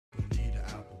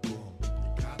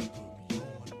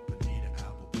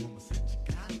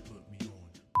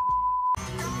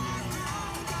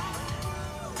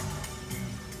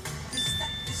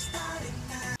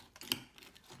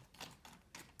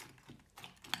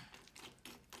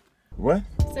What?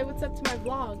 Say what's up to my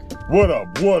vlog. What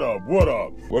up, what up, what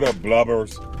up? What up,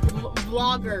 blobbers?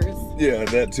 Vloggers. Yeah,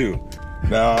 that too.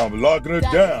 Now I'm locking it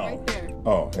down. Right there.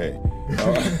 Oh, hey.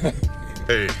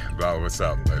 Hey, Bob, what's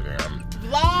up, baby?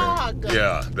 Vlog!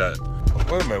 Yeah, that.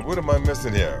 Wait a minute, what am I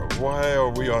missing here? Why are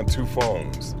we on two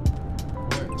phones?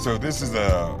 So this is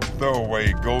a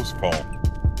throwaway ghost phone.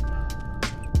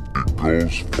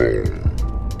 Ghost phone.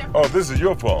 Oh, this is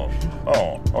your phone.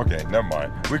 Oh, okay, never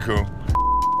mind. We cool.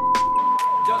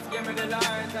 Just give me the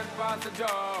lines and pass the joe.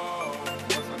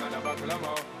 What's another buckle of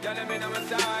more? Yeah, let me know my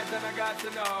sides and I got to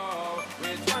know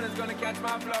which one is gonna catch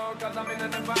my flow. Cause I'm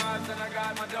in the vibes and I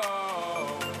got my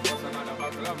dough. What's another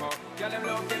buckle of more? Yeah, them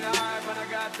looking live and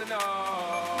I got to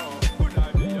know. Would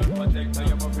I be your protector?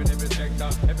 You're up in every sector.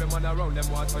 Every man around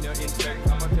them wants on your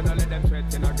inspector. But you don't let them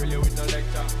threaten, I grill you with no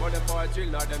lecture. But them for a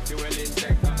drill or them fuel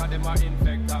injector. Cause them are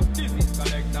infector, disease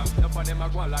collector. None of them are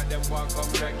going like them want come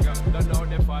wreck you. Don't know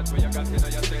the parts where you got in your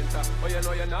center. But you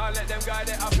know you're not let them guys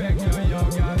they affect you, yo,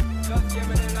 girl. Just give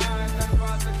me the lines and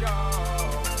pass the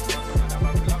job.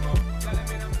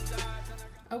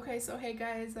 Okay, so hey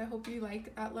guys, I hope you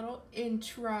liked that little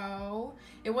intro.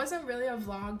 It wasn't really a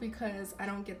vlog because I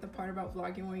don't get the part about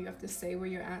vlogging where you have to say where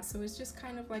you're at. So it's just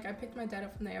kind of like I picked my dad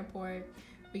up from the airport.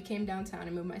 We came downtown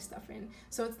and moved my stuff in.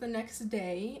 So it's the next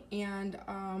day and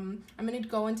I'm gonna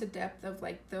go into depth of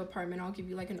like the apartment. I'll give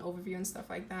you like an overview and stuff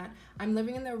like that. I'm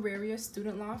living in the Auraria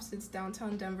student lofts. It's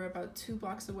downtown Denver, about 2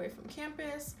 blocks away from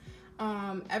campus.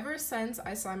 Ever since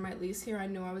I signed my lease here, I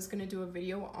knew I was gonna do a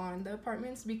video on the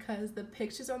apartments because the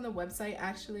pictures on the website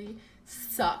actually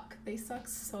suck. They suck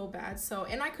so bad. So,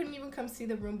 and I couldn't even come see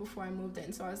the room before I moved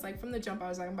in. So I was like, from the jump, I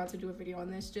was like, I'm about to do a video on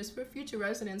this just for future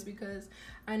residents because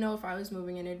I know if I was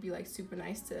moving in, it'd be like super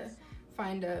nice to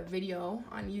find a video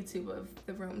on YouTube of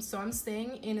the room. So I'm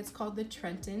staying in, it's called the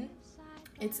Trenton.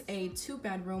 It's a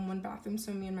 2-bedroom, 1 bathroom.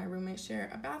 So me and my roommate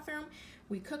share a bathroom.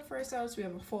 We cook for ourselves. We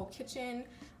have a full kitchen.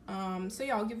 So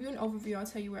yeah, I'll give you an overview. I'll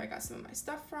tell you where I got some of my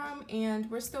stuff from,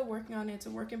 and we're still working on it. It's a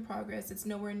work in progress. It's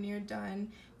nowhere near done.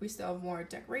 We still have more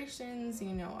decorations,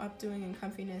 you know, updoing and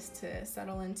comfiness to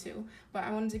settle into. But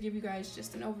I wanted to give you guys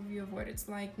just an overview of what it's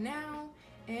like now,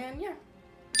 and yeah.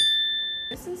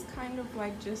 This is kind of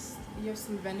like just, you have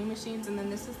some vending machines, and then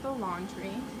this is the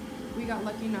laundry. We got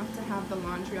lucky enough to have the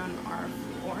laundry on our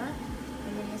floor,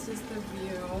 and then this is the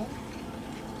view.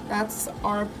 That's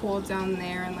our pool down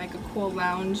there and like a cool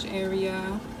lounge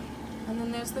area. And then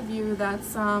there's the view.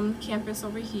 That's campus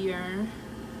over here.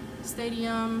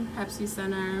 Stadium, Pepsi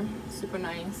Center, super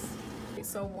nice. Okay,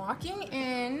 so walking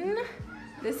in,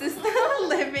 this is the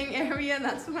living area.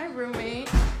 That's my roommate.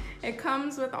 It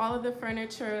comes with all of the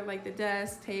furniture, like the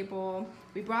desk, table.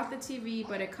 We brought the TV,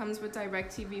 but it comes with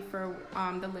direct TV for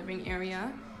the living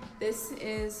area. This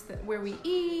is where we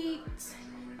eat.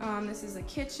 This is a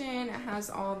kitchen. It has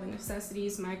all the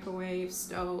necessities: microwave,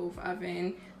 stove,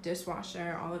 oven,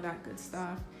 dishwasher, all of that good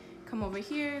stuff. Come over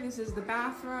here. This is the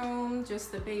bathroom,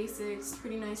 just the basics.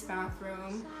 Pretty nice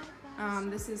bathroom.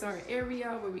 This is our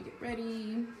area where we get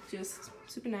ready. Just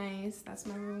super nice. That's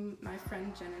my room, my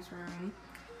friend Jenna's room.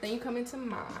 Then you come into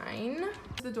mine.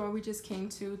 The door we just came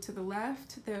to the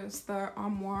left, there's the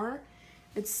armoire.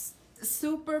 It's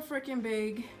super freaking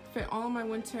big. Fit all of my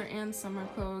winter and summer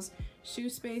clothes.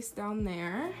 Shoe space down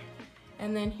there.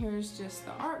 And then here's just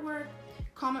the artwork.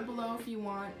 Comment below if you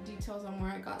want details on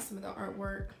where I got some of the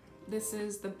artwork. This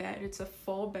is the bed. It's a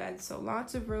full bed, so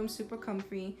lots of room, super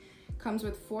comfy. Comes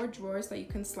with 4 drawers that you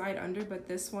can slide under, but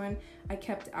this one I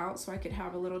kept out so I could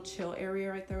have a little chill area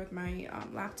right there with my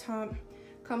laptop.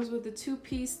 Comes with a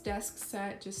 2-piece desk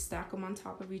set, just stack them on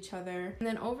top of each other. And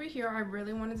then over here, I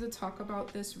really wanted to talk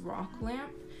about this rock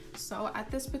lamp. So at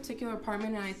this particular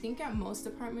apartment, and I think at most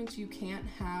apartments, you can't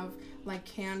have like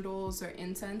candles or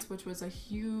incense, which was a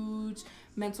huge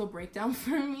mental breakdown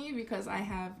for me because I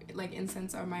have like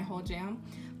incense are my whole jam.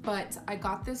 But I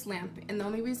got this lamp, and the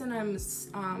only reason I'm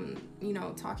you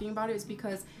know, talking about it is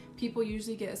because people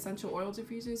usually get essential oil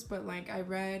diffusers, but like I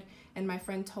read and my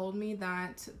friend told me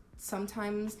that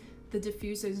sometimes the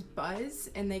diffusers buzz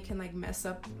and they can like mess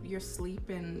up your sleep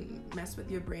and mess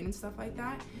with your brain and stuff like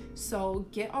that. So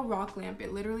get a rock lamp.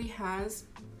 It literally has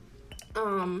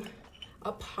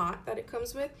a pot that it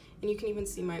comes with, and you can even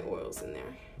see my oils in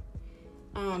there.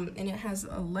 And it has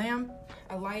a lamp,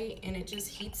 a light, and it just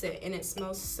heats it, and it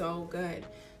smells so good.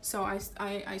 So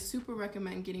I super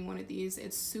recommend getting one of these.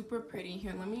 It's super pretty.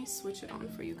 Here, let me switch it on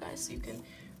for you guys so you can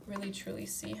really truly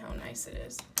see how nice it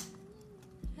is.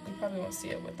 You probably won't see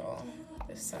it with all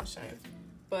this sunshine,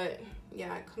 but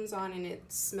yeah, it comes on and it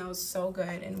smells so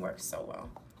good and works so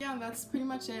well. Yeah, that's pretty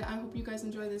much it. I hope you guys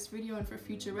enjoy this video, and for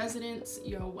future residents,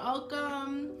 you're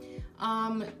welcome.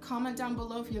 Comment down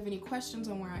below if you have any questions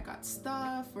on where I got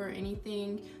stuff or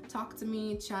anything. Talk to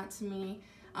me, chat to me.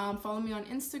 Follow me on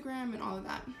Instagram and all of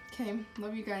that. Okay,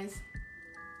 love you guys.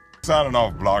 Signing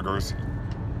off, bloggers.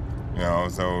 You know,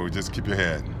 so just keep your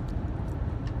head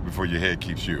before your head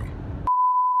keeps you.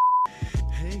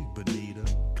 Hey, Benita.